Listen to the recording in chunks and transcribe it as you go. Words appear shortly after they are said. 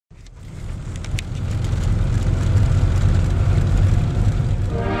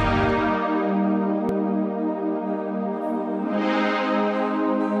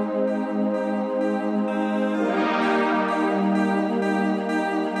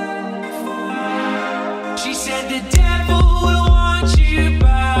said the devil will want you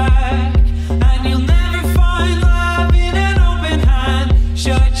back, and you'll never find love in an open hand.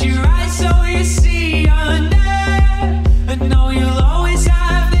 Shut your eyes so you see under, and know you'll always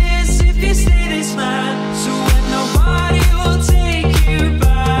have this if you stay this man. So when nobody will take you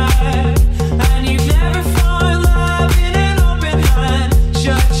back, and you've never found love in an open hand,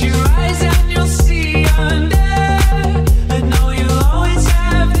 shut your eyes and you'll see under, and know you'll always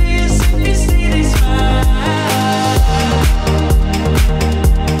have this if you stay this man.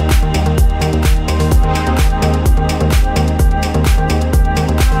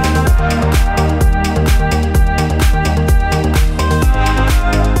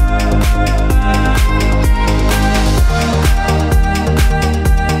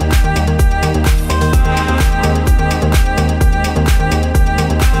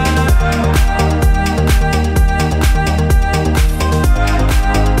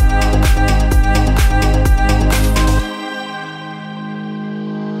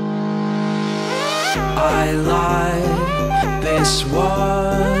 I lied, this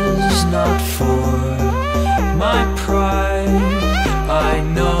was not for my pride. I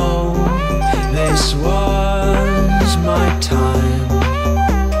know this was my time.